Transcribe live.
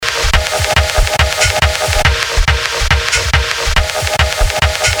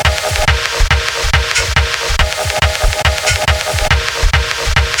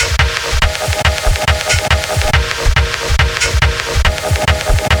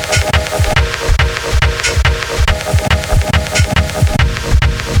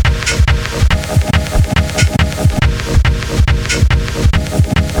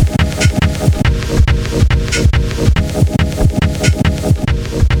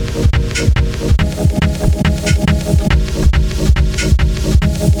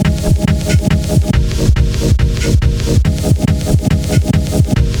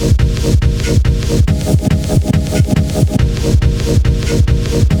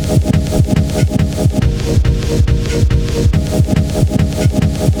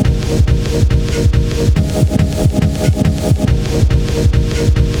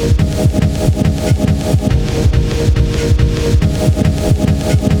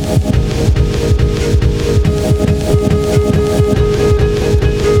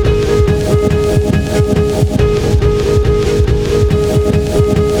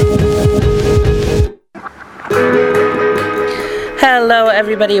Hello,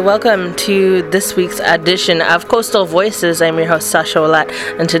 everybody. Welcome to this week's edition of Coastal Voices. I'm your host, Sacha Ouellet,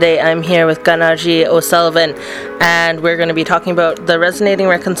 and today I'm here with Gunargie O'Sullivan, and we're going to be talking about the Resonating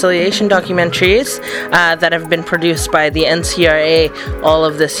Reconciliation documentaries that have been produced by the NCRA all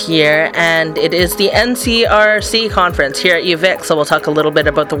of this year, and it is the NCRC conference here at UVic, so we'll talk a little bit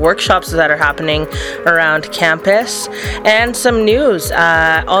about the workshops that are happening around campus and some news,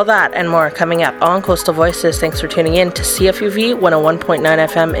 all that and more coming up on Coastal Voices. Thanks for tuning in to CFUV 101.9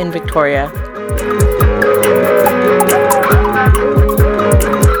 FM in Victoria.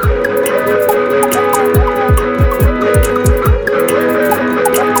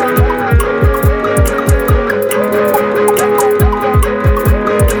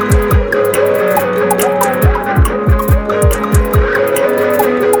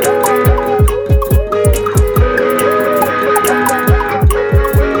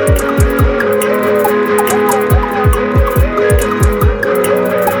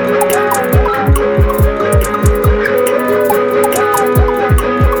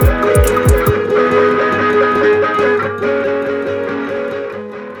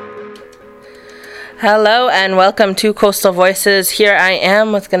 Hello and welcome to Coastal Voices. Here I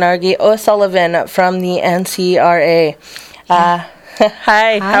am with Gunargie O'Sullivan from the NCRA.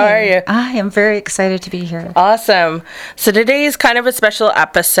 Hi, how are you? I am very excited to be here. Awesome. So today is kind of a special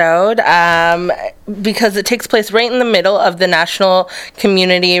episode because it takes place right in the middle of the National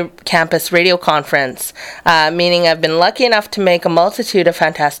Community Campus Radio Conference, meaning I've been lucky enough to make a multitude of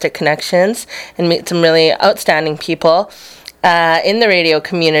fantastic connections and meet some really outstanding people in the radio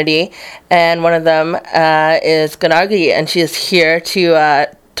community, and one of them is Gunargie, and she is here to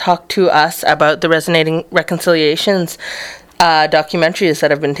talk to us about the Resonating Reconciliations documentaries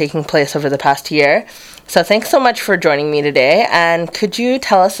that have been taking place over the past year. So thanks so much for joining me today, and could you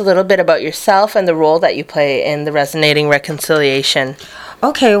tell us a little bit about yourself and the role that you play in the Resonating Reconciliation?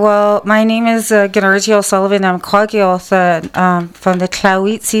 Okay, well, my name is Gunargie O'Sullivan. I'm Kwagioth from the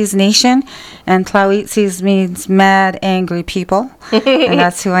Tla'ot'si's Nation, and Tla'ot'si's means mad, angry people, and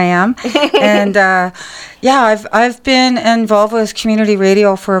that's who I am. And I've been involved with community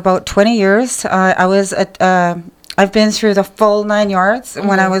radio for about 20 years. I've been through the full 9 yards. Mm-hmm.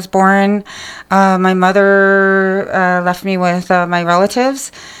 When I was born, my mother left me with my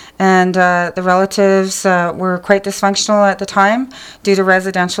relatives. And the relatives were quite dysfunctional at the time due to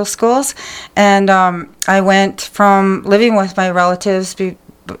residential schools. And I went from living with my relatives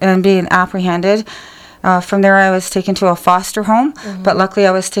and being apprehended. From there, I was taken to a foster home. Mm-hmm. But luckily,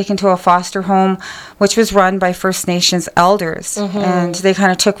 I was taken to a foster home which was run by First Nations elders. Mm-hmm. And they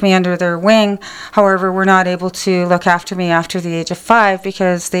kind of took me under their wing. However, were not able to look after me after the age of 5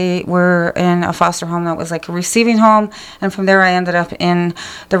 because they were in a foster home that was like a receiving home. And from there, I ended up in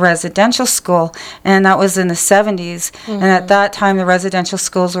the residential school. And that was in the 70s. Mm-hmm. And at that time, the residential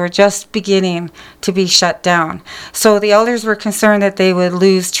schools were just beginning to be shut down. So the elders were concerned that they would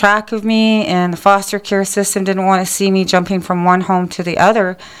lose track of me, and the foster care system didn't want to see me jumping from one home to the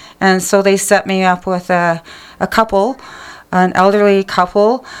other. And so they set me up with a couple, an elderly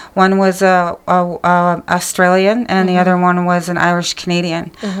couple. One was a Australian, and mm-hmm. the other one was an Irish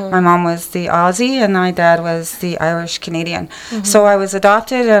Canadian. Mm-hmm. My mom was the Aussie, and my dad was the Irish Canadian. Mm-hmm. So I was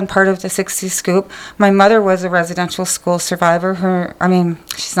adopted and part of the 60 Scoop. My mother was a residential school survivor.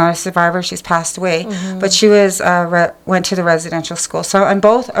 She's not a survivor; she's passed away. Mm-hmm. But she was went to the residential school. So I'm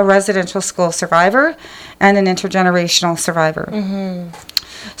both a residential school survivor and an intergenerational survivor. Mm-hmm.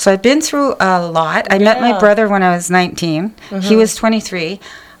 So I've been through a lot. I met my brother when I was 19. Mm-hmm. He was 23.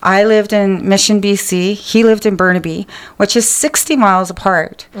 I lived in Mission, BC. He lived in Burnaby, which is 60 miles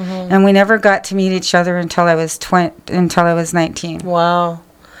apart. Mm-hmm. And we never got to meet each other until I was 19. Wow,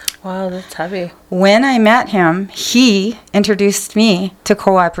 that's heavy. When I met him, he introduced me to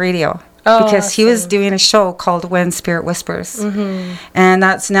Co-op Radio. Because awesome. He was doing a show called When Spirit Whispers. Mm-hmm. And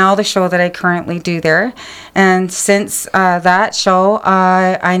that's now the show that I currently do there. And since that show,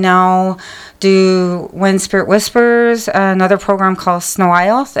 I now do When Spirit Whispers, another program called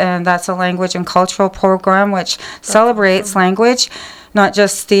Snowialth, and that's a language and cultural program which celebrates language, not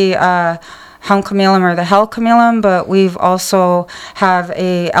just the Hunkamilum or the Helkamilum, but we've also have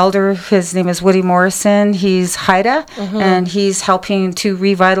a elder, his name is Woody Morrison. He's Haida, mm-hmm. and he's helping to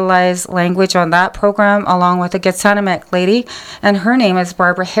revitalize language on that program, along with a Getsanamek lady, and her name is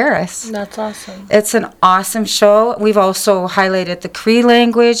Barbara Harris. That's awesome. It's an awesome show. We've also highlighted the Cree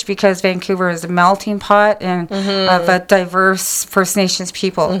language because Vancouver is a melting pot and mm-hmm. of a diverse First Nations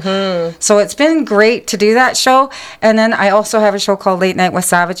people. Mm-hmm. So it's been great to do that show. And then I also have a show called Late Night with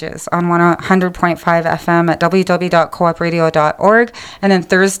Savages on 100.9 100.5 FM at www.coopradio.org. And then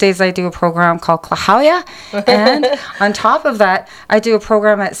Thursdays, I do a program called Klahowya. And on top of that, I do a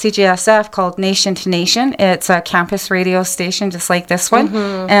program at CJSF called Nation to Nation. It's a campus radio station just like this one.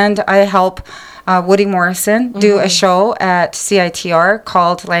 And I help Woody Morrison do a show at CITR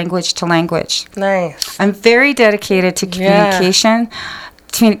called Language to Language. Nice. I'm very dedicated to communication,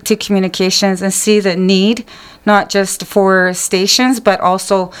 to communications, and see the need, not just for stations, but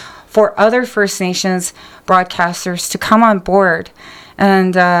also for other First Nations broadcasters to come on board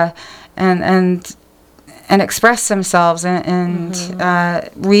and express themselves and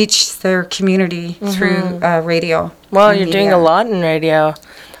reach their community through radio. Well, you're doing a lot in radio.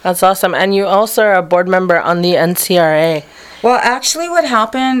 That's awesome. And you also are a board member on the NCRA. Well, actually what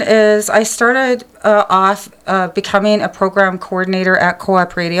happened is I started off becoming a program coordinator at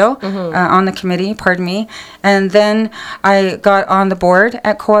Co-op Radio, on the committee, and then I got on the board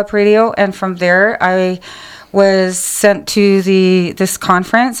at Co-op Radio, and from there I was sent to this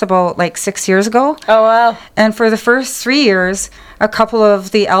conference about like 6 years ago. Oh, wow. And for the first 3 years, a couple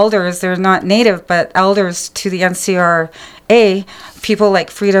of the elders, they're not native, but elders to the NCRA, people like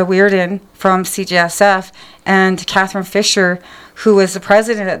Frida Weirden from CJSF and Catherine Fisher, who was the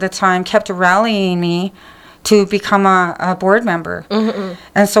president at the time, kept rallying me to become a board member.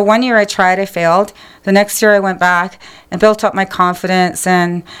 And so 1 year I tried, I failed. The next year I went back and built up my confidence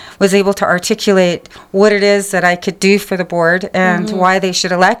and was able to articulate what it is that I could do for the board and why they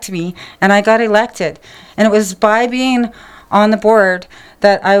should elect me. And I got elected. And it was by being on the board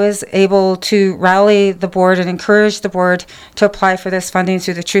that I was able to rally the board and encourage the board to apply for this funding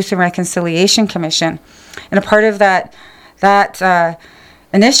through the Truth and Reconciliation Commission. And a part of that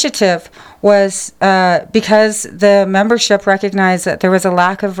initiative was because the membership recognized that there was a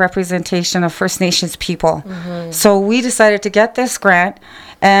lack of representation of First Nations people. So we decided to get this grant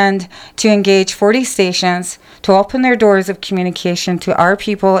and to engage 40 stations to open their doors of communication to our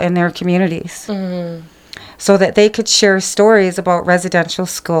people in their communities. So that they could share stories about residential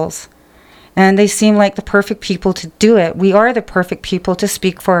schools. And they seem like the perfect people to do it. We are the perfect people to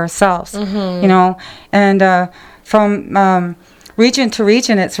speak for ourselves, you know. And from region to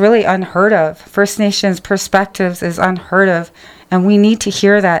region, it's really unheard of. First Nations perspectives is unheard of. And we need to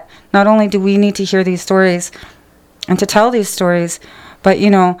hear that. Not only do we need to hear these stories and to tell these stories, but,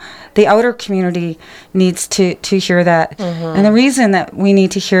 you know, the outer community needs to hear that. And the reason that we need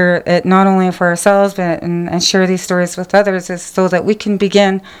to hear it not only for ourselves but and share these stories with others is so that we can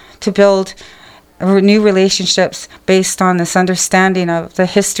begin to build new relationships based on this understanding of the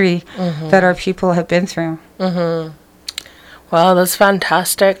history that our people have been through. Well, that's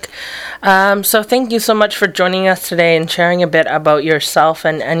fantastic. So thank you so much for joining us today and sharing a bit about yourself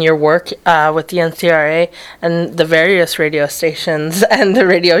and your work with the NCRA and the various radio stations and the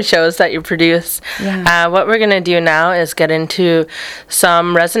radio shows that you produce. What we're going to do now is get into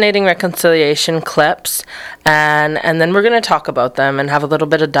some resonating reconciliation clips, and then we're going to talk about them and have a little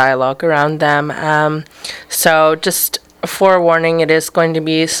bit of dialogue around them. So just a forewarning, it is going to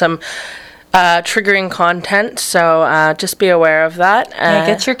be some triggering content, so just be aware of that.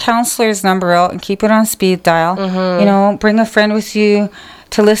 Get your counselor's number out and keep it on speed dial. You know, bring a friend with you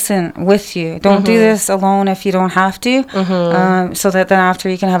to listen with you. Don't do this alone if you don't have to, so that then after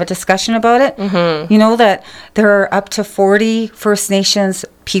you can have a discussion about it. You know that there are up to 40 First Nations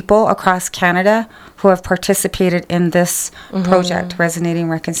people across Canada who have participated in this project, Resonating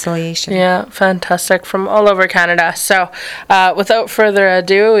Reconciliation. Yeah, fantastic, from all over Canada. So without further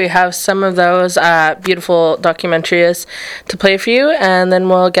ado, we have some of those beautiful documentaries to play for you, and then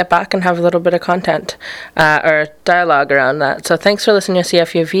we'll get back and have a little bit of content or dialogue around that. So thanks for listening to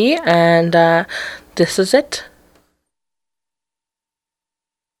CFUV, and this is it.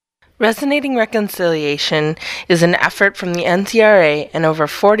 Resonating Reconciliation is an effort from the NCRA and over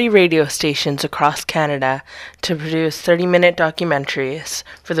 40 radio stations across Canada to produce 30-minute documentaries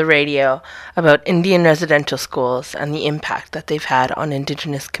for the radio about Indian residential schools and the impact that they've had on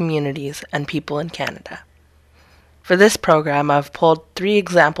Indigenous communities and people in Canada. For this program, I've pulled 3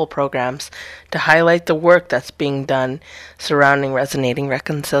 example programs to highlight the work that's being done surrounding Resonating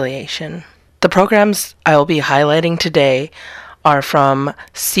Reconciliation. The programs I will be highlighting today are from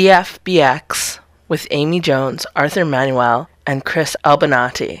CFBX with Amy Jones, Arthur Manuel, and Chris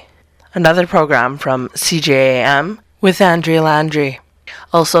Albinati. Another program from CJAM with Andrea Landry.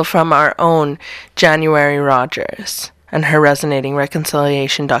 Also from our own January Rogers and her Resonating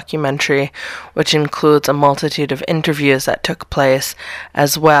Reconciliation documentary, which includes a multitude of interviews that took place,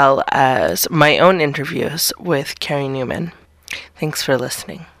 as well as my own interviews with Carrie Newman. Thanks for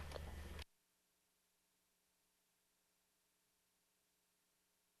listening.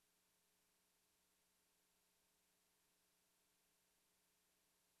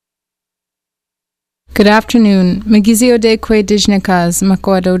 Good afternoon. Magizio de Kwe Dijnikas,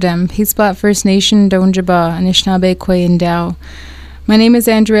 Makwadodem, Peaceplat First Nation, Donjaba, Anishinaabe Kwe Indao. My name is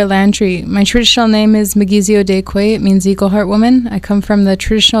Andrea Landry. My traditional name is Magizio de Kwe. It means Eagle Heart Woman. I come from the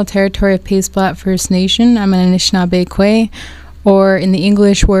traditional territory of Peaceplat First Nation. I'm an Anishinaabe Kwe, or in the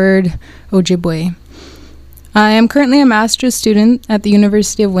English word, Ojibwe. I am currently a master's student at the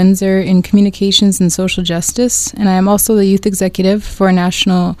University of Windsor in Communications and Social Justice, and I am also the youth executive for a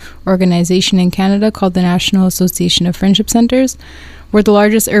national organization in Canada called the National Association of Friendship Centres. We're the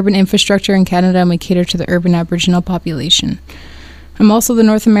largest urban infrastructure in Canada, and we cater to the urban Aboriginal population. I'm also the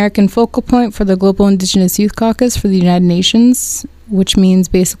North American focal point for the Global Indigenous Youth Caucus for the United Nations, which means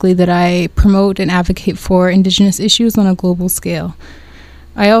basically that I promote and advocate for Indigenous issues on a global scale.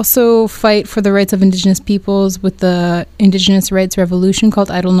 I also fight for the rights of Indigenous peoples with the Indigenous Rights Revolution called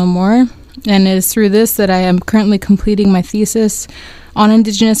Idle No More, and it is through this that I am currently completing my thesis on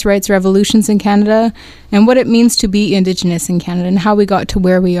Indigenous rights revolutions in Canada and what it means to be Indigenous in Canada and how we got to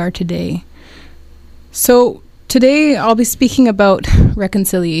where we are today. So today I'll be speaking about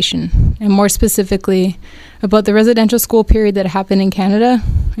reconciliation, and more specifically about the residential school period that happened in Canada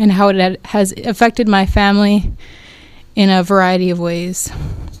and how it has affected my family in a variety of ways.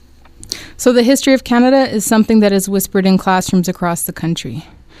 So the history of Canada is something that is whispered in classrooms across the country,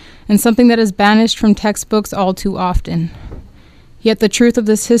 and something that is banished from textbooks all too often. Yet the truth of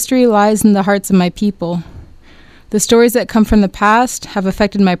this history lies in the hearts of my people. The stories that come from the past have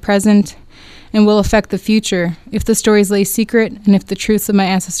affected my present and will affect the future if the stories lay secret and if the truths of my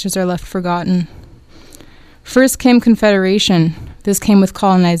ancestors are left forgotten. First came Confederation. This came with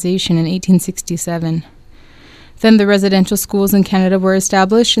colonization in 1867. Then the residential schools in Canada were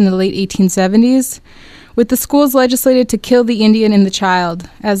established in the late 1870s, with the schools legislated to kill the Indian in the child,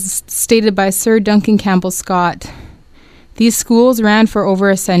 as stated by Sir Duncan Campbell Scott. These schools ran for over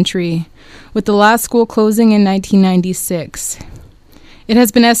a century, with the last school closing in 1996. It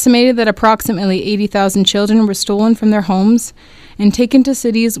has been estimated that approximately 80,000 children were stolen from their homes and taken to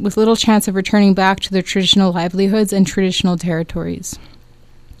cities with little chance of returning back to their traditional livelihoods and traditional territories.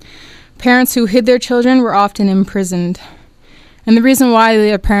 Parents who hid their children were often imprisoned. And the reason why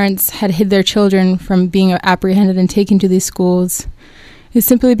their parents had hid their children from being apprehended and taken to these schools is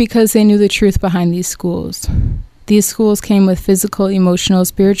simply because they knew the truth behind these schools. These schools came with physical, emotional,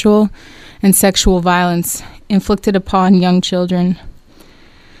 spiritual, and sexual violence inflicted upon young children.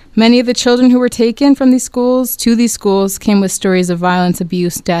 Many of the children who were taken from these schools to these schools came with stories of violence,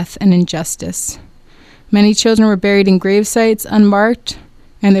 abuse, death, and injustice. Many children were buried in grave sites unmarked,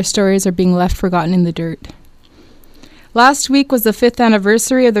 and their stories are being left forgotten in the dirt. Last week was the 5th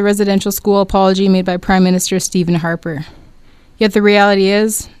anniversary of the residential school apology made by Prime Minister Stephen Harper. Yet the reality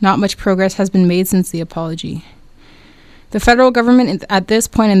is, not much progress has been made since the apology. The federal government at this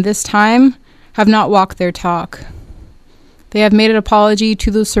point in this time have not walked their talk. They have made an apology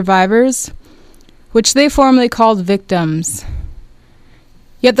to those survivors, which they formerly called victims.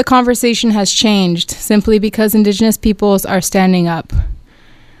 Yet the conversation has changed simply because Indigenous peoples are standing up.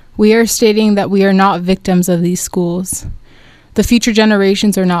 We are stating that we are not victims of these schools. The future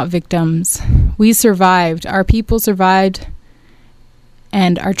generations are not victims. We survived, our people survived,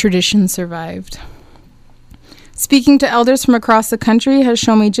 and our traditions survived. Speaking to elders from across the country has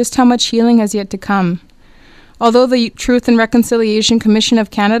shown me just how much healing has yet to come. Although the Truth and Reconciliation Commission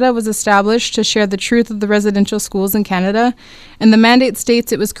of Canada was established to share the truth of the residential schools in Canada, and the mandate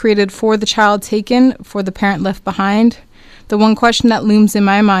states it was created for the child taken, for the parent left behind, the one question that looms in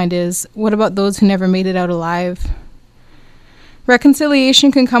my mind is, what about those who never made it out alive?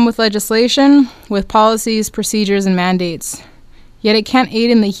 Reconciliation can come with legislation, with policies, procedures, and mandates. Yet it can't aid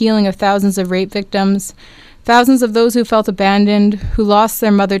in the healing of thousands of rape victims, thousands of those who felt abandoned, who lost their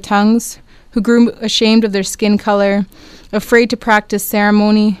mother tongues, who grew ashamed of their skin color, afraid to practice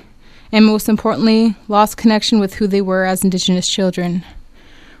ceremony, and most importantly, lost connection with who they were as Indigenous children.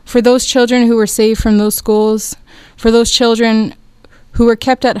 For those children who were saved from those schools, for those children who were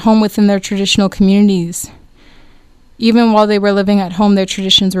kept at home within their traditional communities, even while they were living at home, their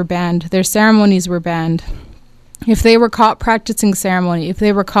traditions were banned, their ceremonies were banned. If they were caught practicing ceremony, if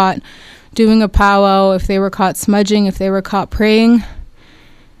they were caught doing a powwow, if they were caught smudging, if they were caught praying,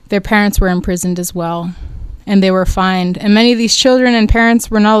 their parents were imprisoned as well, and they were fined. And many of these children and parents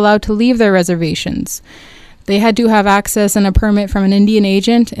were not allowed to leave their reservations. They had to have access and a permit from an Indian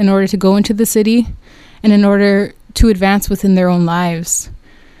agent in order to go into the city and in order to advance within their own lives.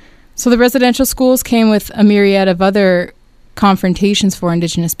 So the residential schools came with a myriad of other confrontations for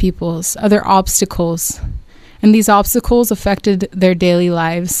Indigenous peoples, other obstacles. And these obstacles affected their daily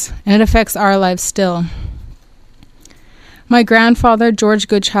lives, and it affects our lives still. My grandfather, George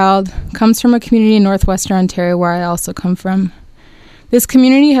Goodchild, comes from a community in northwestern Ontario where I also come from. This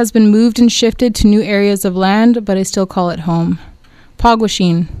community has been moved and shifted to new areas of land, but I still call it home.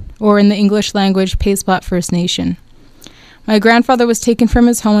 Pogwasheen, or in the English language, Paceplat First Nation. My grandfather was taken from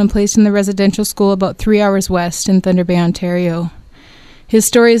his home and placed in the residential school about 3 hours west in Thunder Bay, Ontario. His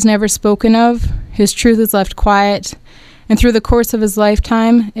story is never spoken of, his truth is left quiet, and through the course of his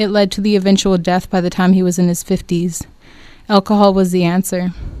lifetime, it led to the eventual death by the time he was in his 50s. Alcohol was the answer.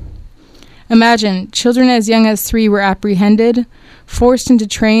 Imagine, children as young as 3 were apprehended, forced into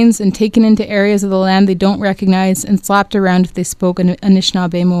trains, and taken into areas of the land they don't recognize and slapped around if they spoke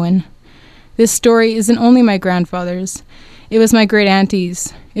Anishinaabemowin. This story isn't only my grandfather's. It was my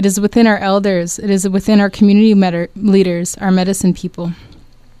great-aunties. It is within our elders. It is within our community leaders, our medicine people.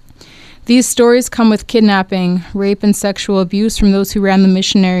 These stories come with kidnapping, rape, and sexual abuse from those who ran the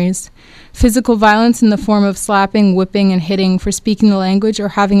missionaries, physical violence in the form of slapping, whipping, and hitting for speaking the language or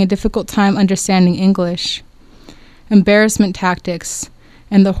having a difficult time understanding English, embarrassment tactics,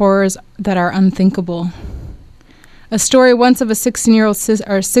 and the horrors that are unthinkable. A story once of a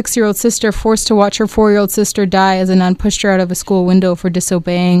 6-year-old sister forced to watch her 4-year-old sister die as a nun pushed her out of a school window for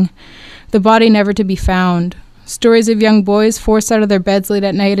disobeying, the body never to be found. Stories of young boys forced out of their beds late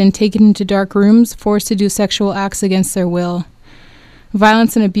at night and taken into dark rooms, forced to do sexual acts against their will.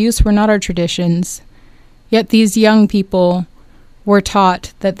 Violence and abuse were not our traditions. Yet these young people were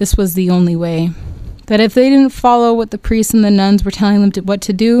taught that this was the only way. That if they didn't follow what the priests and the nuns were telling them what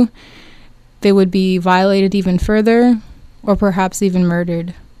to do, they would be violated even further, or perhaps even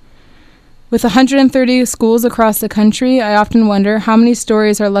murdered. With 130 schools across the country, I often wonder how many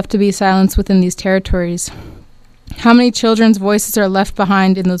stories are left to be silenced within these territories. How many children's voices are left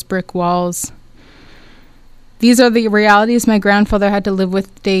behind in those brick walls? These are the realities my grandfather had to live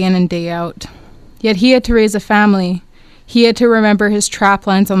with day in and day out. Yet he had to raise a family. He had to remember his trap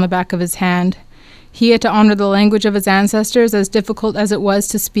lines on the back of his hand. He had to honor the language of his ancestors, as difficult as it was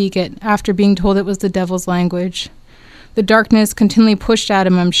to speak it, after being told it was the devil's language. The darkness continually pushed at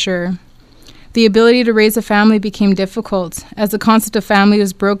him, I'm sure. The ability to raise a family became difficult, as the concept of family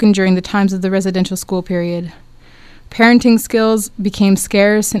was broken during the times of the residential school period. Parenting skills became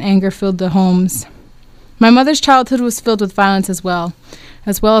scarce and anger filled the homes. My mother's childhood was filled with violence as well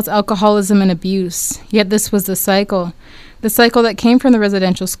as alcoholism and abuse. Yet this was the cycle that came from the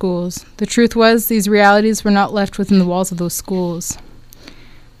residential schools. The truth was, these realities were not left within the walls of those schools.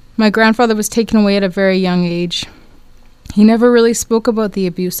 My grandfather was taken away at a very young age. He never really spoke about the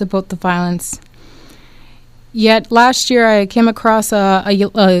abuse, about the violence. Yet last year I came across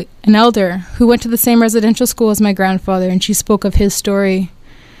an elder who went to the same residential school as my grandfather, and she spoke of his story.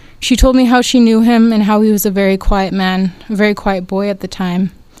 She told me how she knew him and how he was a very quiet man, a very quiet boy at the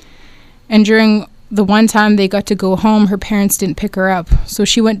time. And during the one time they got to go home, her parents didn't pick her up, so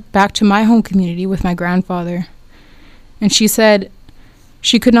she went back to my home community with my grandfather. And she said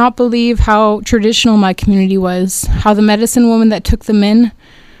she could not believe how traditional my community was, how the medicine woman that took them in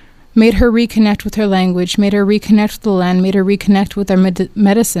made her reconnect with her language, made her reconnect with the land, made her reconnect with their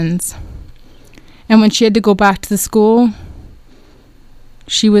medicines. And when she had to go back to the school,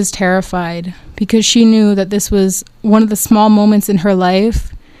 she was terrified because she knew that this was one of the small moments in her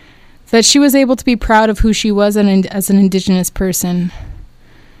life that she was able to be proud of who she was as an Indigenous person.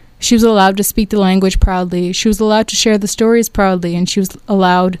 She was allowed to speak the language proudly. She was allowed to share the stories proudly, and she was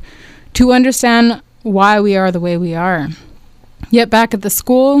allowed to understand why we are the way we are. Yet back at the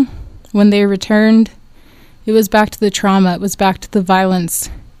school, when they returned, it was back to the trauma. It was back to the violence.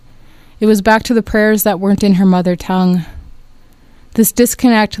 It was back to the prayers that weren't in her mother tongue. This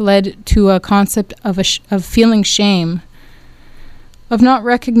disconnect led to a concept of feeling shame, of not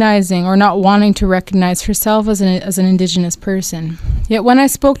recognizing or not wanting to recognize herself as an Indigenous person. Yet when I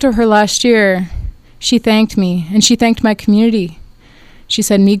spoke to her last year, she thanked me, and she thanked my community. She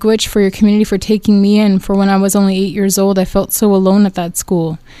said, "Miigwech, for your community, for taking me in. For when I was only 8 years old, I felt so alone at that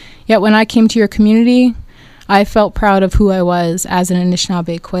school. Yet when I came to your community, I felt proud of who I was as an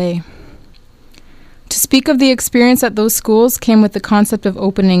Anishinaabe Kwe." To speak of the experience at those schools came with the concept of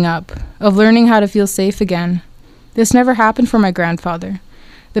opening up, of learning how to feel safe again. This never happened for my grandfather.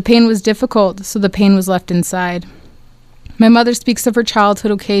 The pain was difficult, so the pain was left inside. My mother speaks of her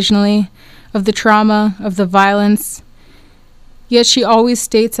childhood occasionally, of the trauma, of the violence. Yet she always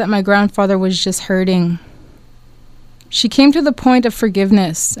states that my grandfather was just hurting. She came to the point of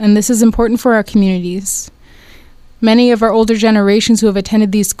forgiveness, and this is important for our communities. Many of our older generations who have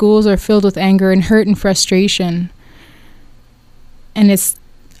attended these schools are filled with anger and hurt and frustration. And it's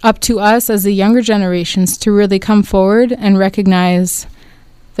up to us as the younger generations to really come forward and recognize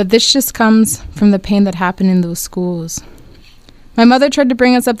that this just comes from the pain that happened in those schools. My mother tried to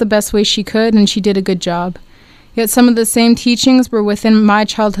bring us up the best way she could, and she did a good job. Yet some of the same teachings were within my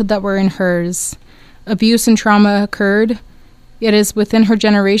childhood that were in hers. Abuse and trauma occurred. It is within her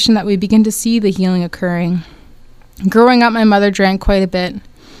generation that we begin to see the healing occurring. Growing up, my mother drank quite a bit,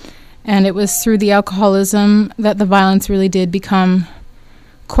 and it was through the alcoholism that the violence really did become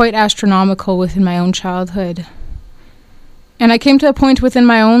quite astronomical within my own childhood. And I came to a point within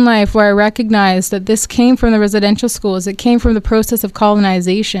my own life where I recognized that this came from the residential schools. It came from the process of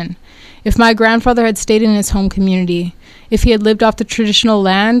colonization. If my grandfather had stayed in his home community, if he had lived off the traditional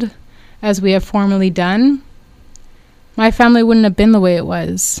land, as we have formerly done, my family wouldn't have been the way it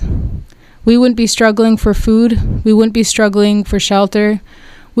was. We wouldn't be struggling for food. We wouldn't be struggling for shelter.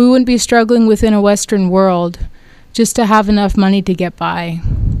 We wouldn't be struggling within a Western world just to have enough money to get by.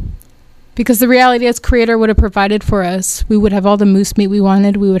 Because the reality is, Creator would have provided for us. We would have all the moose meat we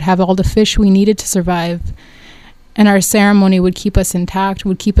wanted. We would have all the fish we needed to survive. And our ceremony would keep us intact,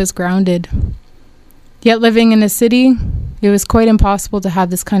 would keep us grounded. Yet living in a city, it was quite impossible to have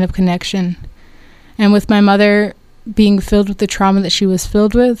this kind of connection. And with my mother being filled with the trauma that she was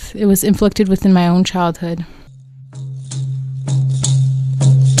filled with, it was inflicted within my own childhood.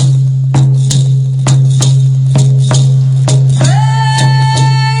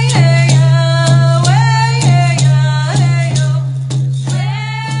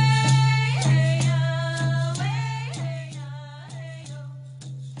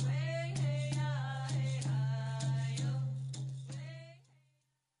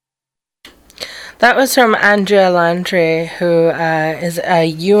 That was from Andrea Landry, who is a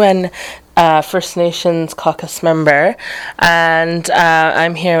UN First Nations caucus member. And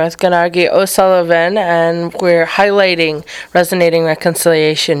I'm here with Gunargie O'Sullivan, and we're highlighting Resonating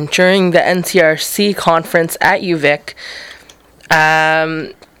Reconciliation during the NCRC conference at UVic.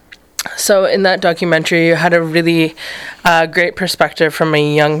 So in that documentary, you had a really great perspective from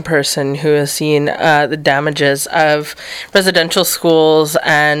a young person who has seen the damages of residential schools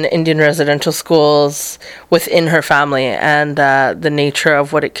and Indian residential schools within her family, and the nature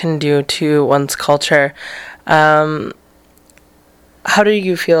of what it can do to one's culture. How do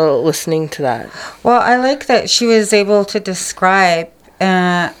you feel listening to that? Well, I like that she was able to describe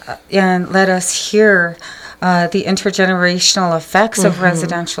and let us hear the intergenerational effects of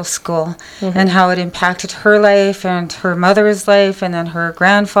residential school and how it impacted her life and her mother's life and then her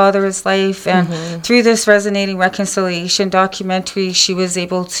grandfather's life. And through this Resonating Reconciliation documentary, she was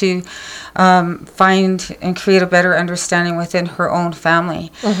able to find and create a better understanding within her own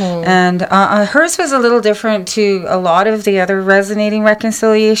family. And hers was a little different to a lot of the other Resonating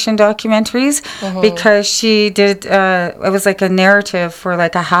Reconciliation documentaries because she did, it was like a narrative for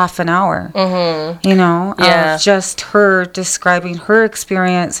like a half an hour, you know, of just her describing her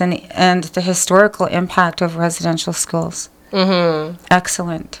experience and the historical impact of residential schools.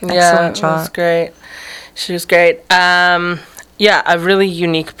 Excellent job. Was great. She was great. A really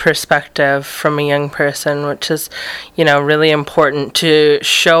unique perspective from a young person, which is, really important to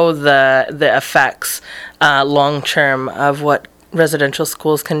show the effects long term of what residential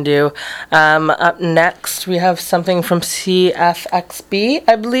schools can do. Up next, we have something from CFXB,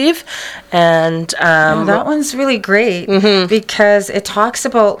 I believe, and that one's really great because it talks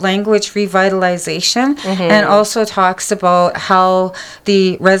about language revitalization and also talks about how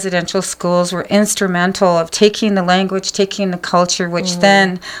the residential schools were instrumental of taking the language, taking the culture, which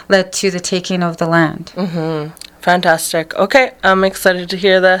then led to the taking of the land. Fantastic. Okay, I'm excited to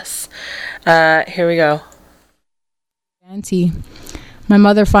hear this. Here we go. My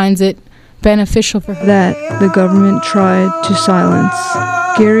mother finds it beneficial for her that the government tried to silence.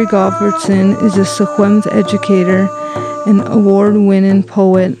 Gary Goffredson is a Secwem's educator, an award-winning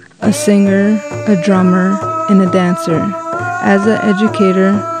poet, a singer, a drummer, and a dancer. As an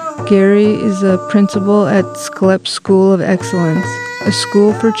educator, Gary is a principal at Sclep School of Excellence, a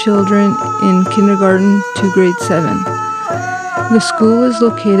school for children in kindergarten to grade 7. The school is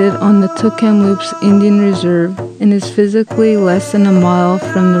located on the Kamloops Indian Reserve and is physically less than a mile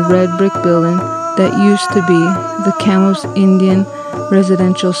from the red brick building that used to be the Kamloops Indian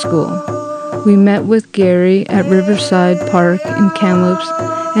Residential School. We met with Gary at Riverside Park in Kamloops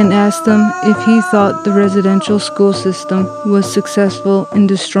and asked him if he thought the residential school system was successful in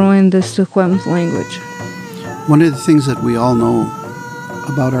destroying the Secwem's language. One of the things that we all know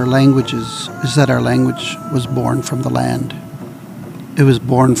about our languages is that our language was born from the land. It was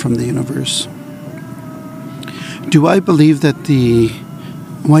born from the universe. Do I believe that the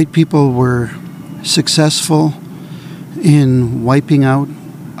white people were successful in wiping out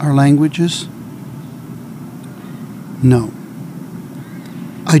our languages? No.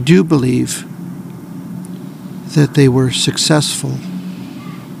 I do believe that they were successful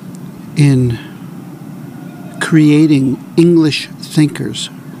in creating English thinkers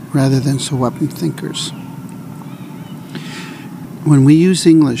rather than Secwepemc thinkers. When we use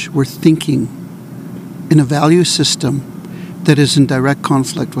English, we're thinking in a value system that is in direct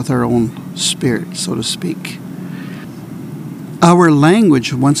conflict with our own spirit, so to speak. Our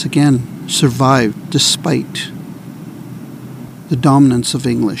language, once again, survived despite the dominance of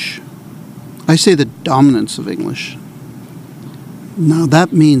English. I say the dominance of English. Now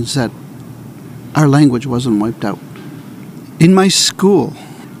that means that our language wasn't wiped out. In my school,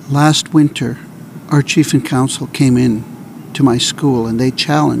 last winter, our chief and council came in to my school and they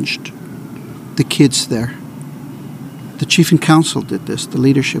challenged the kids there. The chief and council did this, the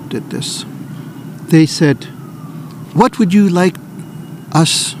leadership did this. They said, what would you like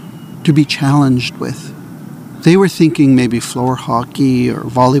us to be challenged with? They were thinking maybe floor hockey or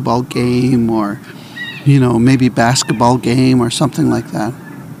volleyball game or, maybe basketball game or something like that.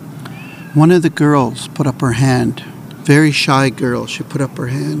 One of the girls put up her hand, very shy girl, she put up her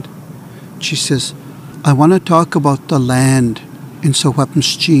hand. She says, I want to talk about the land in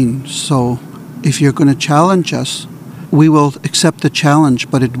Secwepemc. So if you're going to challenge us, we will accept the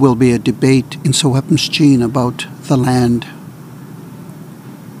challenge, but it will be a debate in Secwepemc about the land.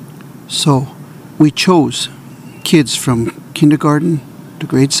 So we chose kids from kindergarten to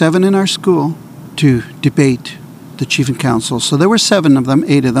grade 7 in our school to debate the chief and council. So there were 7 of them,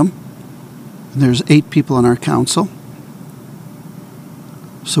 8 of them. And there's 8 people on our council.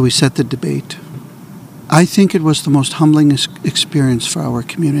 So we set the debate. I think it was the most humbling experience for our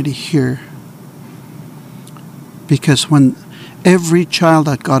community here. Because when every child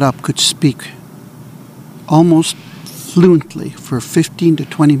that got up could speak almost fluently for 15 to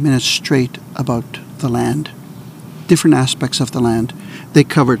 20 minutes straight about the land, different aspects of the land. They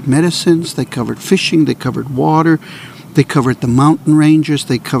covered medicines, they covered fishing, they covered water, they covered the mountain ranges,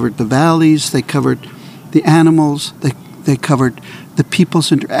 they covered the valleys, they covered the animals, they covered the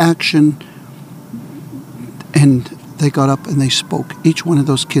people's interaction, and they got up and they spoke. Each one of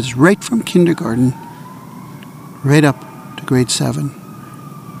those kids, right from kindergarten, right up to grade 7,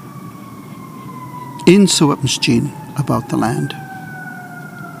 in Secwepemc about the land.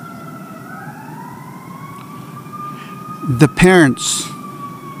 The parents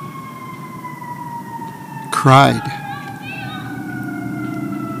cried.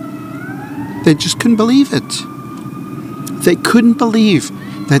 They just couldn't believe it. They couldn't believe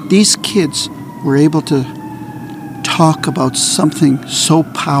that these kids were able to talk about something so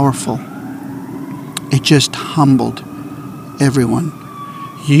powerful. It just humbled everyone.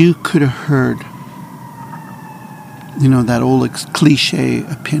 You could have heard, that old cliche,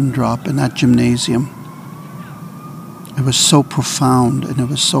 a pin drop in that gymnasium. It was so profound and it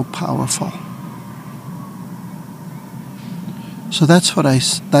was so powerful. So that's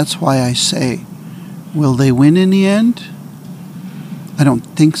why I say, will they win in the end? I don't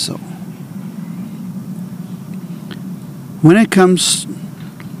think so. When it comes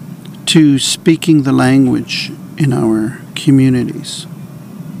to speaking the language in our communities,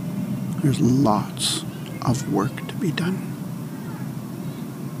 there's lots of work to be done.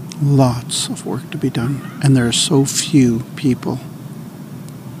 Lots of work to be done. And there are so few people.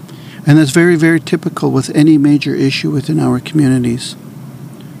 And that's very, very typical with any major issue within our communities.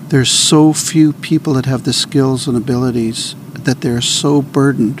 There's so few people that have the skills and abilities that they're so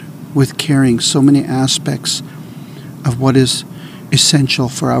burdened with carrying so many aspects of what is essential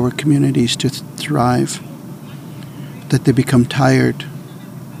for our communities to thrive, that they become tired.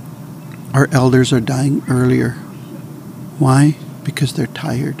 Our elders are dying earlier. Why? Because they're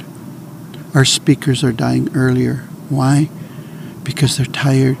tired. Our speakers are dying earlier. Why? Because they're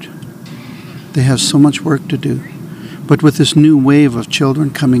tired. They have so much work to do. But with this new wave of children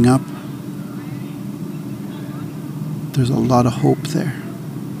coming up, there's a lot of hope there.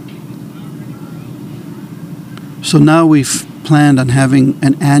 So now we've planned on having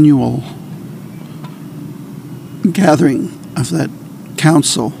an annual gathering of that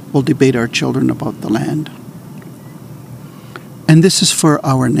council. We'll debate our children about the land. And this is for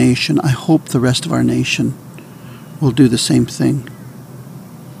our nation. I hope the rest of our nation will do the same thing.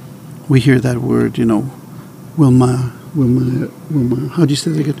 We hear that word, Wilma, how do you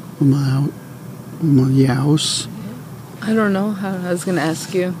say that again? Wilma Yaus? I don't know. I was going to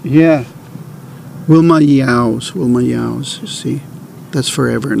ask you. Yeah. Wilma Yaus, you see. That's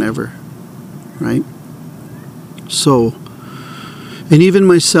forever and ever, right? So, and even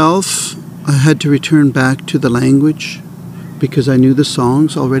myself, I had to return back to the language because I knew the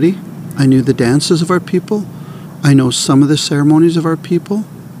songs already. I knew the dances of our people. I know some of the ceremonies of our people.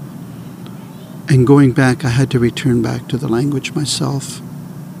 And going back, I had to return back to the language myself.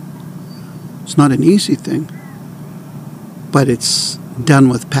 It's not an easy thing, but it's done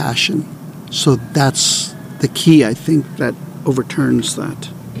with passion. So that's the key, I think, that overturns that.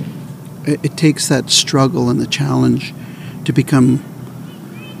 It takes that struggle and the challenge to become,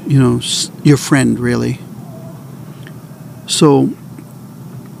 your friend, really. So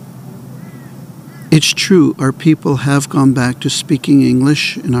it's true, our people have gone back to speaking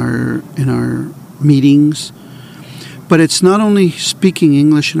English in our meetings, but it's not only speaking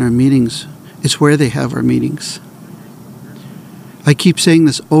English in our meetings, it's where they have our meetings. I keep saying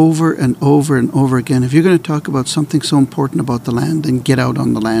this over and over and over again. If you're going to talk about something so important about the land, then get out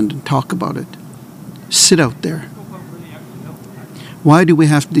on the land and talk about it. Sit out there. Why do we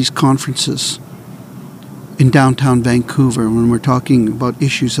have these conferences in downtown Vancouver when we're talking about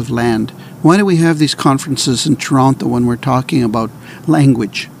issues of land? Why do we have these conferences in Toronto when we're talking about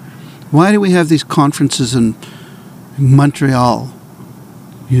language? Why do we have these conferences in Montreal,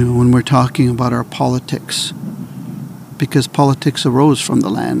 when we're talking about our politics? Because politics arose from the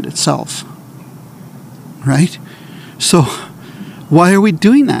land itself, right? So why are we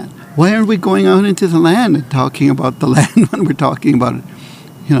doing that? Why aren't we going out into the land and talking about the land when we're talking about it?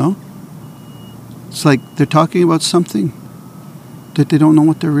 It's like they're talking about something that they don't know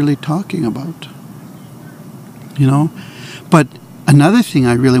what they're really talking about, But another thing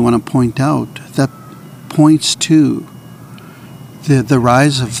I really want to point out that points to the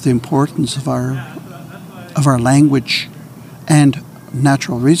rise of the importance of our language and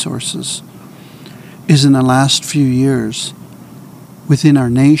natural resources is in the last few years within our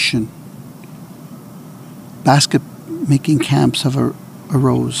nation, basket making camps have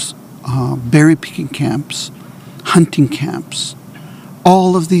arose, berry picking camps, hunting camps,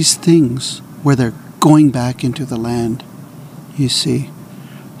 all of these things where they're going back into the land, you see.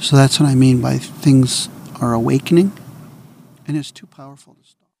 So that's what I mean by things are awakening, and it's too powerful to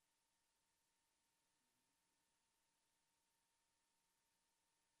stop.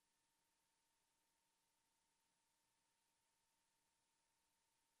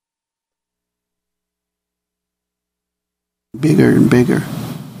 Bigger and bigger.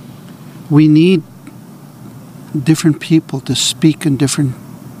 We need different people to speak in different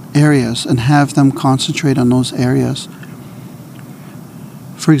areas and have them concentrate on those areas.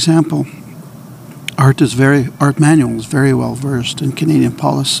 For example, Art Manuel is very well versed in Canadian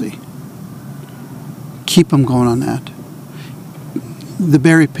policy. Keep them going on that. The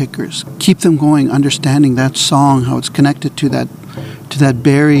berry pickers, keep them going, understanding that song, how it's connected to that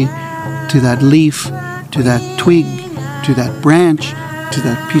berry, to that leaf, to that twig, to that branch, to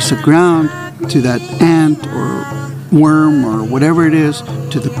that piece of ground, to that ant or worm or whatever it is,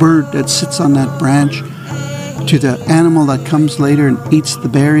 to the bird that sits on that branch, to the animal that comes later and eats the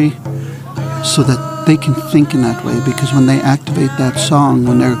berry, so that they can think in that way. Because when they activate that song,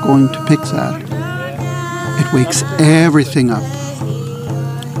 when they're going to pick that, it wakes everything up.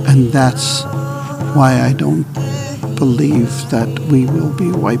 And that's why I don't believe that we will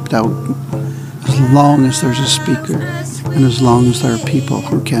be wiped out as long as there's a speaker and as long as there are people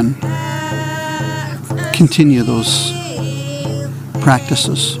who can continue those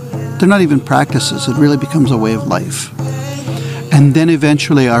practices. They're not even practices, it really becomes a way of life. And then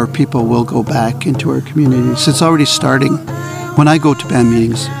eventually our people will go back into our communities. It's already starting. When I go to band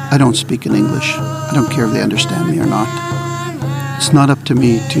meetings, I don't speak in English. I don't care if they understand me or not. It's not up to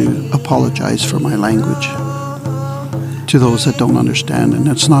me to apologize for my language to those that don't understand, and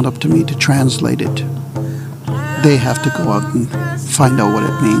it's not up to me to translate it. They have to go out and find out what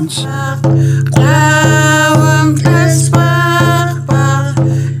it means.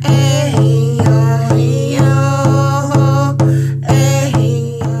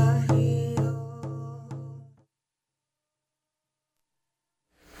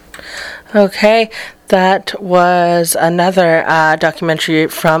 Okay, that was another documentary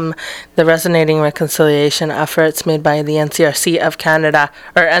from the Resonating Reconciliation efforts made by the NCRC of Canada,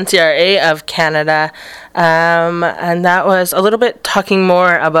 or NCRA of Canada, and that was a little bit talking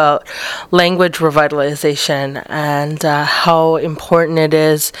more about language revitalization and how important it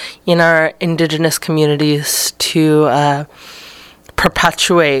is in our Indigenous communities to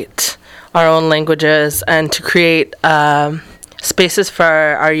perpetuate our own languages and to create spaces for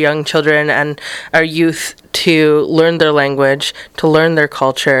our young children and our youth to learn their language, to learn their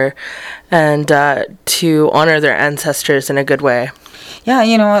culture, and to honor their ancestors in a good way. Yeah,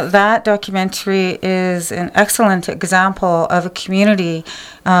 that documentary is an excellent example of a community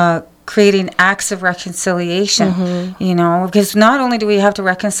creating acts of reconciliation, you know, because not only do we have to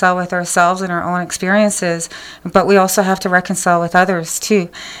reconcile with ourselves and our own experiences, but we also have to reconcile with others too.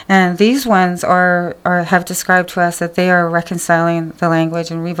 And these ones have described to us that they are reconciling the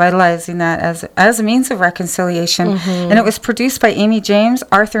language and revitalizing that as a means of reconciliation. And it was produced by Amy James,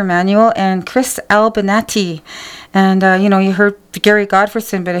 Arthur Manuel, and Chris Albanati. And, you know, you heard Gary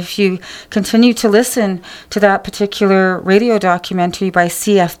Godfredson, but if you continue to listen to that particular radio documentary by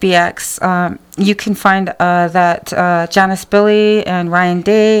CFBX, you can find that Janice Billy and Ryan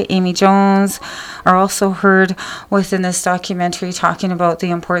Day, Amy Jones are also heard within this documentary talking about the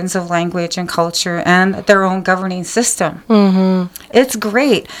importance of language and culture and their own governing system. It's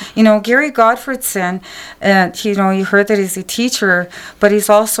great. You know, Gary Godfredson, you know, you heard that he's a teacher, but he's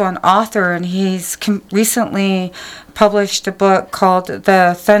also an author, and he's recently published a book called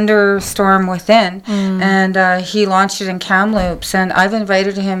The Thunderstorm Within, and he launched it in Kamloops, and I've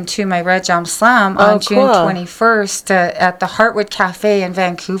invited him to my Red Jam Slam on June 21st at the Heartwood Cafe in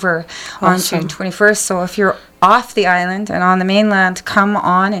Vancouver on June 21st. So if you're off the island and on the mainland, come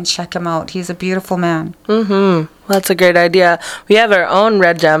on and check him out. He's a beautiful man. Well, that's a great idea. We have our own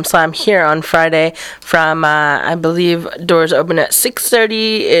Red Jam Slam here on Friday from, I believe, doors open at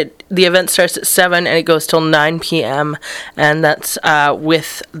 6:30. The event starts at 7 and it goes till 9 p.m. And that's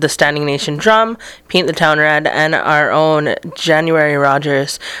with the Standing Nation Drum, Paint the Town Red, and our own January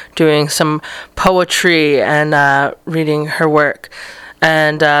Rogers doing some poetry and reading her work.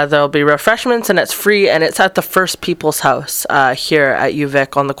 And there'll be refreshments, and it's free, and it's at the First People's House here at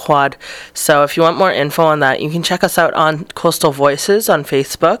UVic on the Quad. So if you want more info on that, you can check us out on Coastal Voices on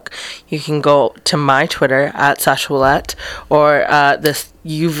Facebook. You can go to my Twitter at Sacha Ouellet, or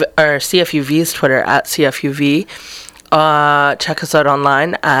CFUV's Twitter at CFUV. Check us out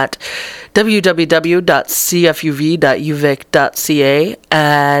online at www.cfuv.uvic.ca.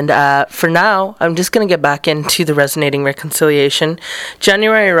 And for now, I'm just going to get back into the Resonating Reconciliation.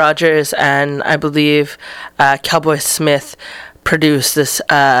 January Rogers and I believe Cowboy Smith produced this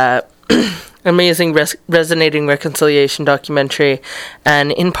amazing Resonating Reconciliation documentary,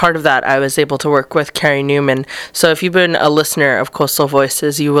 and in part of that I was able to work with Carrie Newman. So if you've been a listener of Coastal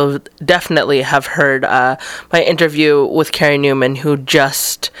Voices, you will definitely have heard my interview with Carrie Newman, who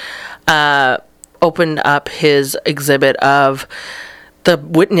just opened up his exhibit of the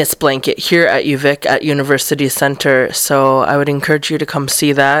witness blanket here at UVic at University Center. So I would encourage you to come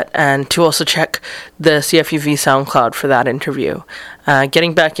see that, and to also check the CFUV SoundCloud for that interview.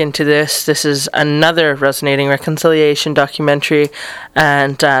 Getting back into this is another Resonating Reconciliation documentary,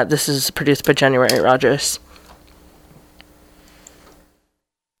 and this is produced by January Rogers.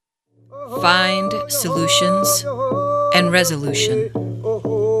 Find solutions and resolution.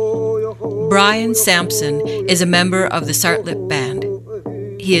 Brian Sampson is a member of the Sartlip Band.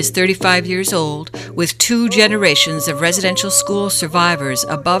 He is 35 years old, with 2 generations of residential school survivors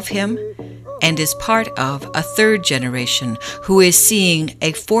above him, and is part of a 3rd generation who is seeing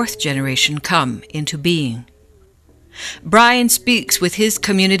a 4th generation come into being. Brian speaks with his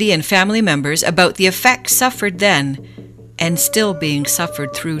community and family members about the effects suffered then and still being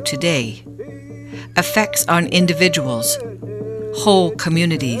suffered through today. Effects on individuals, whole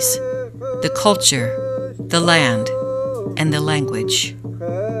communities, the culture, the land, and the language.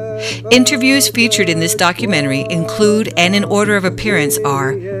 Interviews featured in this documentary include, and in order of appearance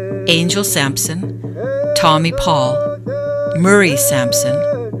are, Angel Sampson, Tommy Paul, Murray Sampson,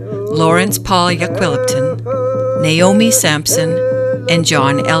 Lawrence Paul Yaquilipton, Naomi Sampson, and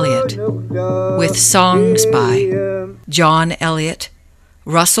John Elliott, with songs by John Elliott,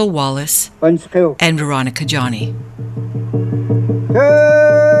 Russell Wallace, and Veronica Johnny.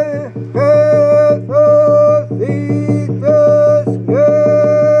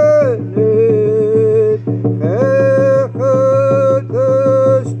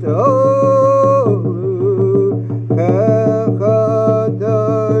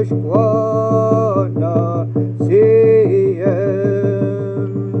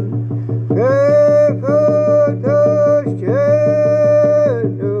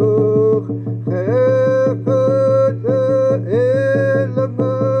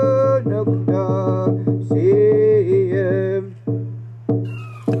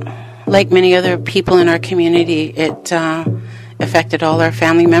 Like many other people in our community, it affected all our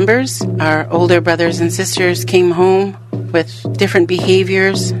family members. Our older brothers and sisters came home with different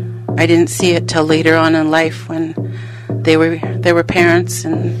behaviors. I didn't see it till later on in life when they were parents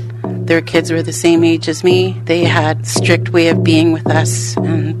and their kids were the same age as me. They had a strict way of being with us,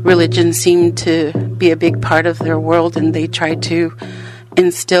 and religion seemed to be a big part of their world, and they tried to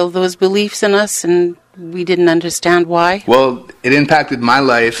instill those beliefs in us, and we didn't understand why? Well, it impacted my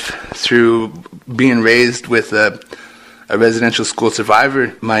life through being raised with a residential school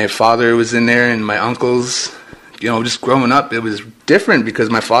survivor. My father was in there and my uncles. Just growing up, it was different because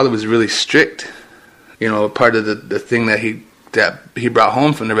my father was really strict. Part of the thing that he brought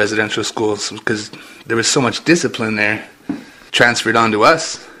home from the residential schools, because there was so much discipline there, transferred onto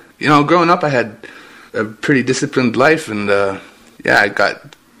us. Growing up, I had a pretty disciplined life, and I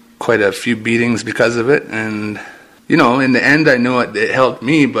got quite a few beatings because of it. And in the end, I knew it helped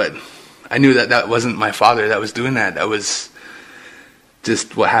me, but I knew that wasn't my father that was doing that. That was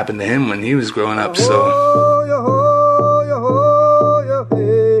just what happened to him when he was growing up. So.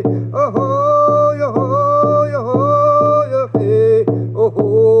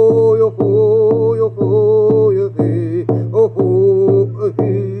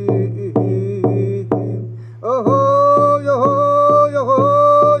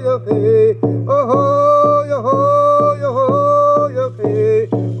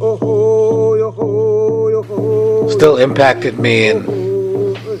 Still impacted me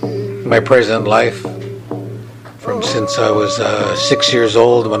in my present life from since I was 6 years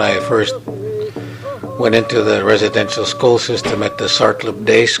old when I first went into the residential school system at the Sartlip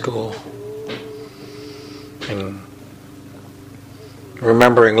Day School, and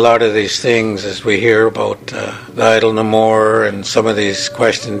remembering a lot of these things as we hear about the Idle No More and some of these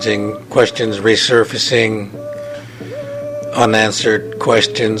questions resurfacing, unanswered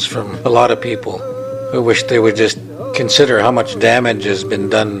questions from a lot of people. I wish they would just consider how much damage has been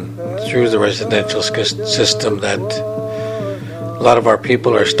done through the residential system, that a lot of our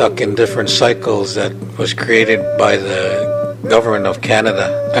people are stuck in different cycles that was created by the government of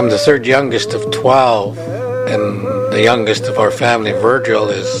Canada. I'm the third youngest of 12, and the youngest of our family,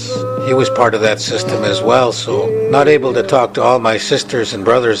 Virgil, he was part of that system as well, so not able to talk to all my sisters and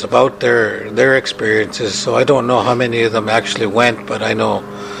brothers about their experiences, so I don't know how many of them actually went, but I know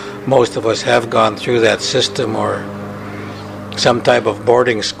most of us have gone through that system or some type of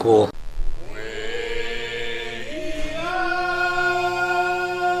boarding school.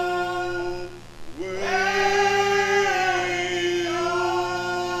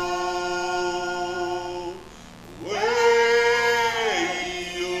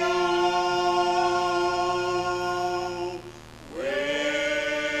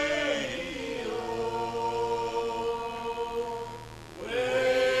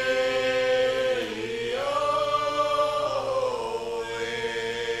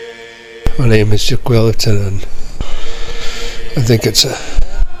 My name is Sacha Ouellet, and I think it's a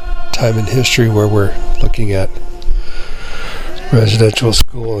time in history where we're looking at residential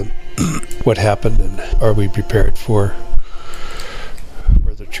school and what happened, and are we prepared for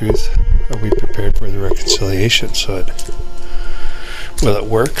the truth? Are we prepared for the reconciliation? So will it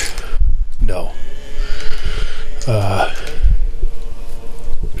work? No.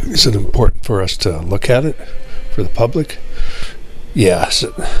 Is it important for us to look at it, for the public? Yes.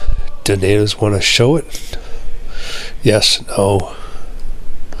 Do natives want to show it? Yes, no.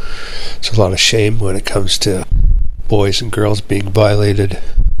 There's a lot of shame when it comes to boys and girls being violated,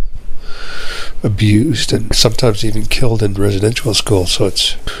 abused, and sometimes even killed in residential schools. So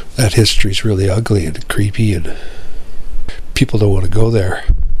that history's really ugly and creepy, and people don't want to go there.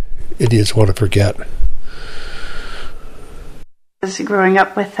 Indians want to forget. I was growing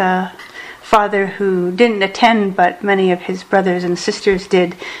up with a father who didn't attend, but many of his brothers and sisters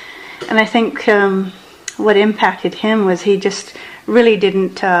did. And I think what impacted him was he just really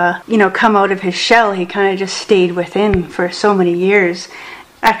didn't, come out of his shell. He kind of just stayed within for so many years,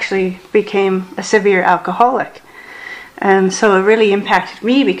 actually became a severe alcoholic. And so it really impacted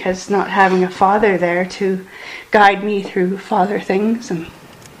me because not having a father there to guide me through father things. And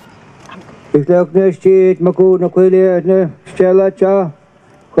Well,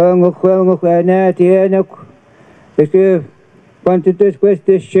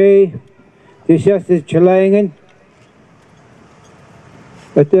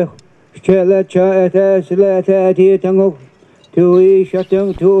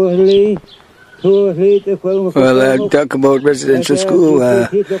 I'll talk about residential school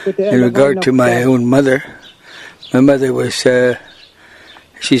in regard to my own mother. My mother was,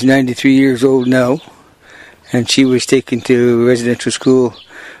 she's 93 years old now, and she was taken to residential school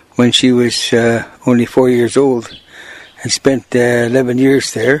when she was only 4 years old. I spent 11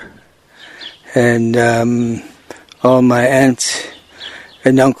 years there, and all my aunts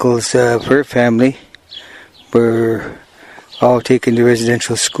and uncles of her family were all taken to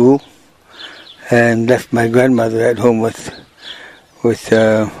residential school, and left my grandmother at home with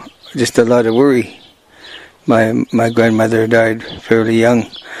just a lot of worry. My grandmother died fairly young,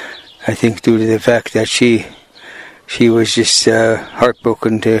 I think due to the fact that she was just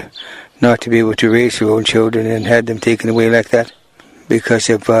heartbroken not to be able to raise her own children and had them taken away like that. Because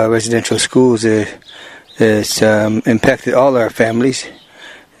of residential schools, it's impacted all our families.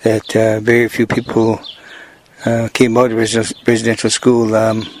 That very few people came out of residential school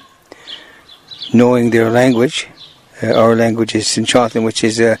knowing their language. Our language is Sinchothan, which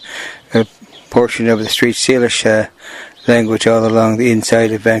is a portion of the Straight Salish language all along the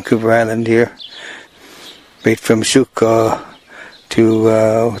inside of Vancouver Island here. Right from Souk to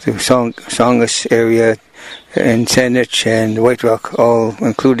the Songus area and Saanich and White Rock, all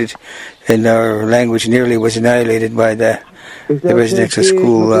included, and our language nearly was annihilated by the residential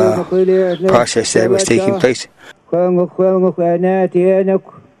school process that was taking place.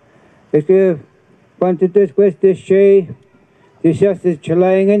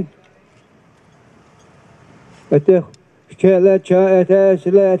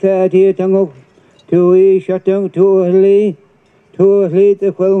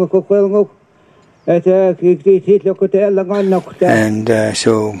 And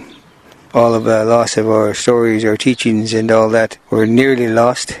so all of the loss of our stories, our teachings and all that were nearly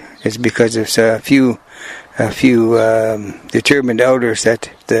lost. It's because of a few determined elders that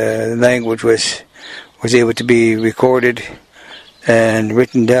the language was able to be recorded and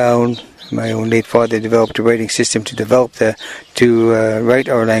written down. My own late father developed a writing system to write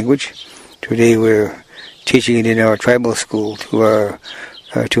our language. Today we're teaching it in our tribal school to our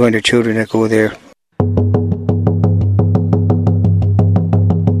 200 children that go there.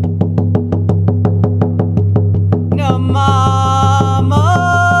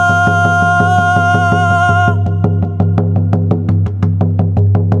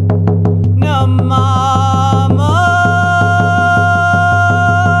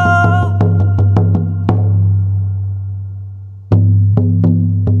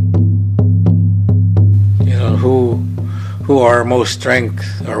 Who are our most strength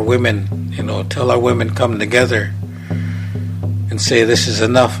are women, till our women come together and say this is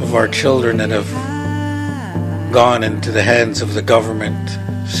enough of our children that have gone into the hands of the government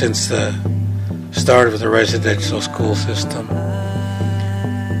since the start of the residential school system.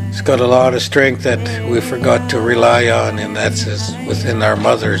 It's got a lot of strength that we forgot to rely on, and that's within our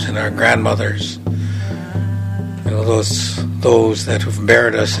mothers and our grandmothers. Those that have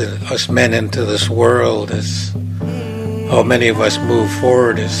buried us men into this world. Is how many of us move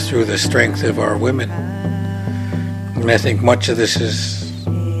forward is through the strength of our women. And I think much of this has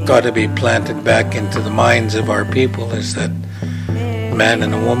got to be planted back into the minds of our people, is that man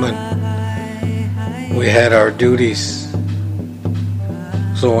and a woman, we had our duties.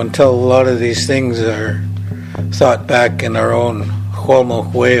 So until a lot of these things are thought back in our own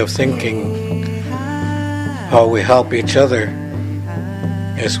Hwalmok way of thinking, how we help each other,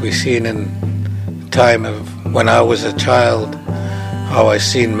 as we seen in time of when I was a child, how I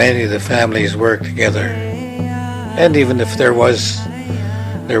seen many of the families work together. And even if there was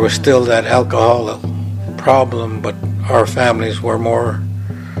still that alcohol problem, but our families were more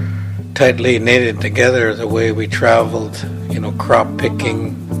tightly knitted together, the way we traveled, crop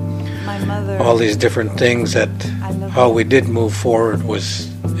picking, all these different things, that how we did move forward was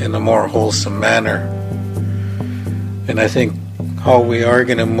in a more wholesome manner. And I think how we are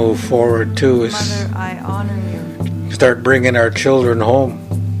going to move forward too is start bringing our children home.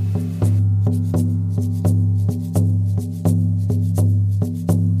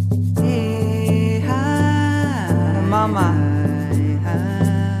 Mama,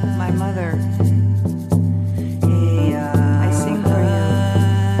 my mother, I sing for you.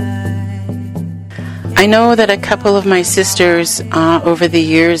 I know that a couple of my sisters over the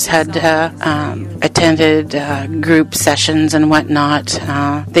years had attended group sessions and whatnot.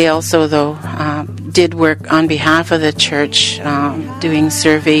 They also, though, did work on behalf of the church, doing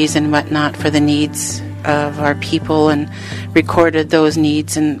surveys and whatnot for the needs of our people, and recorded those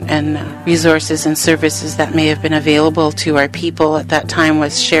needs and resources and services that may have been available to our people at that time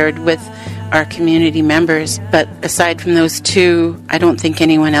was shared with our community members. But aside from those two, I don't think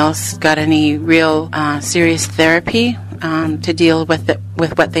anyone else got any real serious therapy to deal with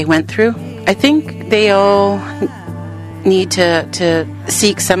what they went through. I think they all need to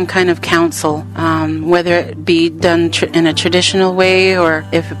seek some kind of counsel, whether it be done in a traditional way or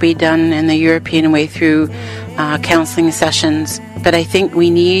if it be done in the European way through counseling sessions. But I think we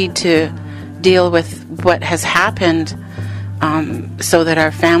need to deal with what has happened so that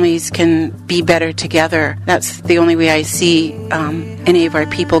our families can be better together. That's the only way I see any of our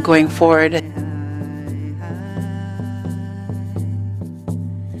people going forward.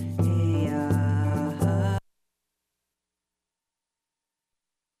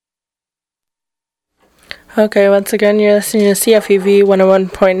 Okay, once again, you're listening to CFUV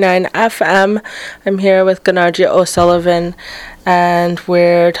 101.9 FM. I'm here with Gunargie O'Sullivan, and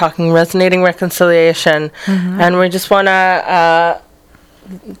we're talking resonating reconciliation. And we just want to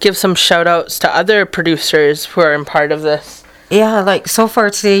give some shout-outs to other producers who are in part of this. Yeah, like so far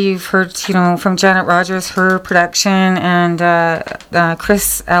today you've heard, from Janet Rogers, her production, and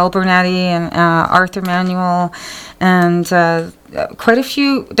Chris Albernati and Arthur Manuel, and quite a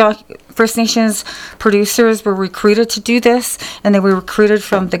few First Nations producers were recruited to do this, and they were recruited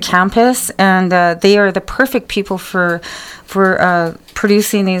from the campus, and they are the perfect people for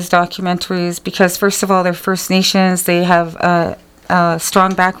producing these documentaries because, first of all, they're First Nations. They have a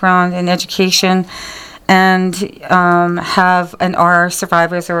strong background in education, and have and are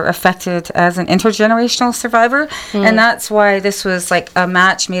survivors or affected as an intergenerational survivor. And that's why this was like a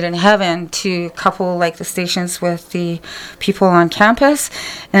match made in heaven to couple like the stations with the people on campus.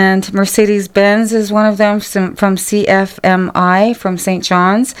 And Mercedes-Benz is one of them from CFMI from St.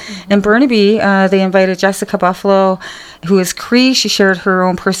 John's. In Burnaby, they invited Jessica Buffalo, who is Cree. She shared her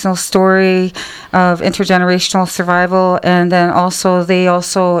own personal story of intergenerational survival. And then also they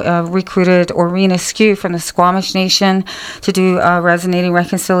recruited Oreen Askew from the Squamish Nation to do a resonating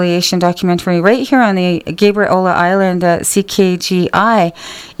reconciliation documentary right here on the Gabriola Island at CKGI.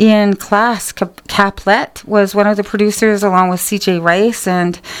 Ian Class Caplet was one of the producers along with CJ Rice,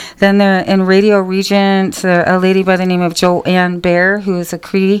 and then they're in Radio Regent, a lady by the name of Joanne Bear, who is a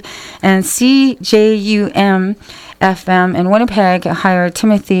Cree, and CJUM FM in Winnipeg hired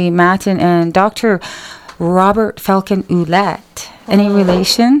Timothy Matten and Dr. Robert Falcon Ouellet. Any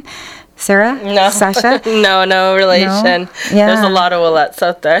relation? Sarah? No. Sacha? No relation. No? Yeah. There's a lot of Ouellets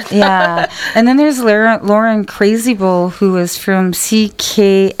out there. Yeah. And then there's Lauren Crazybull, who is from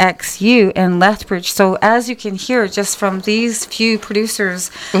CKXU in Lethbridge. So as you can hear, just from these few producers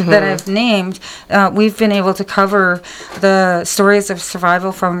that I've named, we've been able to cover the stories of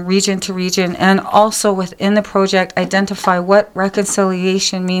survival from region to region, and also within the project identify what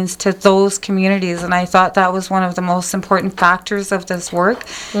reconciliation means to those communities. And I thought that was one of the most important factors of this work.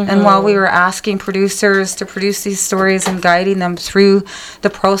 And while we were asking producers to produce these stories and guiding them through the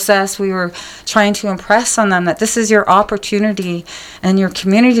process, we were trying to impress on them that this is your opportunity and your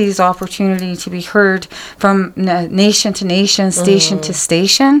community's opportunity to be heard from nation to nation, station to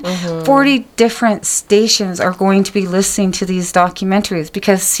station. 40 different stations are going to be listening to these documentaries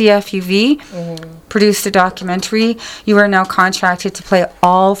because CFUV produced a documentary. You are now contracted to play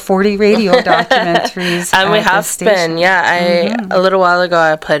all 40 radio documentaries. And we have been, a little while ago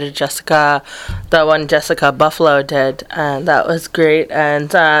I played a the one Jessica Buffalo did, and that was great.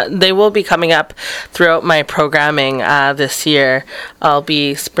 And they will be coming up throughout my programming this year. I'll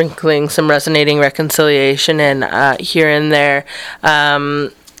be sprinkling some resonating reconciliation in here and there,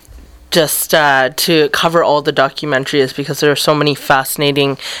 just to cover all the documentaries, because there are so many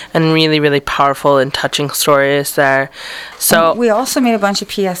fascinating and really, really powerful and touching stories there. So we also made a bunch of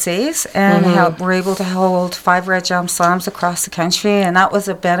PSAs and were able to hold 5 Red Jam Slams across the country, and that was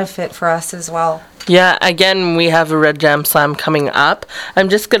a benefit for us as well. Yeah, again, we have a Red Jam Slam coming up. I'm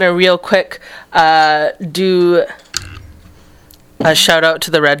just going to real quick do a shout out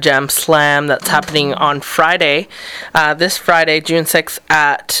to the Red Jam Slam that's happening on Friday, this Friday, June 6th,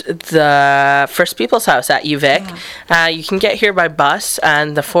 at the First People's House at UVic. You can get here by bus,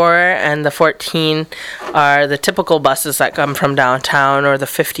 and the 4 and the 14 are the typical buses that come from downtown, or the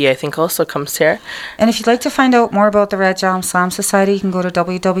 50, I think, also comes here. And if you'd like to find out more about the Red Jam Slam Society, you can go to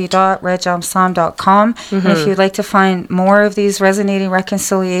www.redjamslam.com. And if you'd like to find more of these resonating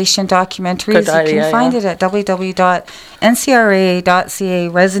reconciliation documentaries, you can find it at www.ncra.ca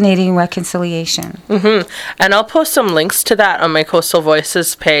resonating reconciliation. And I'll post some links to that on my Coastal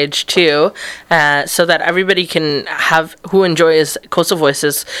Voices page too, so that everybody can have, who enjoys Coastal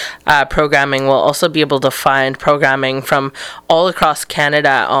Voices programming, will also be able to find programming from all across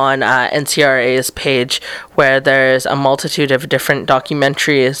Canada on NCRA's page, where there's a multitude of different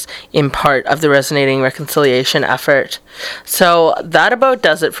documentaries in part of the resonating reconciliation effort. So that about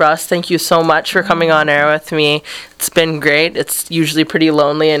does it for us. Thank you so much for coming on air with me. It's been great. It's usually pretty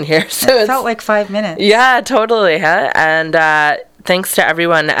lonely in here, so it felt like 5 minutes. Yeah, totally. And thanks to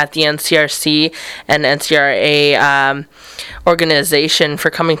everyone at the NCRC and NCRA organization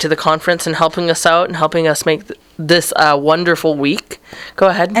for coming to the conference and helping us out and helping us make this wonderful week. Go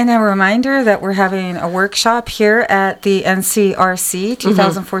ahead. And a reminder that we're having a workshop here at the NCRC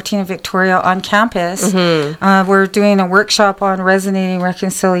 2014 in Victoria on campus. We're doing a workshop on resonating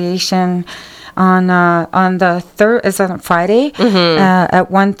reconciliation on the third, is on Friday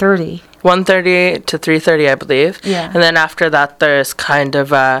at 1:30. 1:30 to 3:30, I believe. Yeah. And then after that, there's kind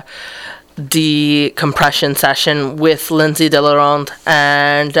of decompression session with Lindsay Delaronde,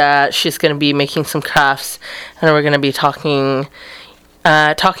 and she's going to be making some crafts, and we're going to be talking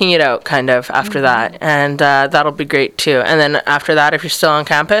it out kind of after that, and that'll be great too. And then after that, if you're still on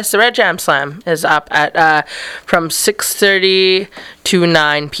campus, the Red Jam Slam is up at from 6:30 to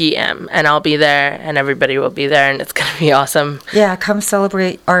 9 p.m. and I'll be there, and everybody will be there, and it's going to be awesome. Yeah, come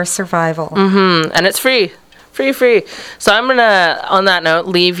celebrate our survival. And it's free. So I'm gonna, on that note,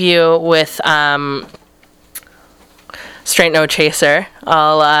 leave you with Straight No Chaser.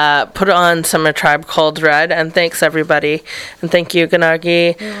 I'll put on some A Tribe Called Red, and thanks everybody, and thank you,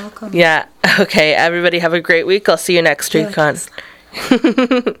 Gunargie. You're welcome. Yeah, okay, everybody have a great week. I'll see you next week on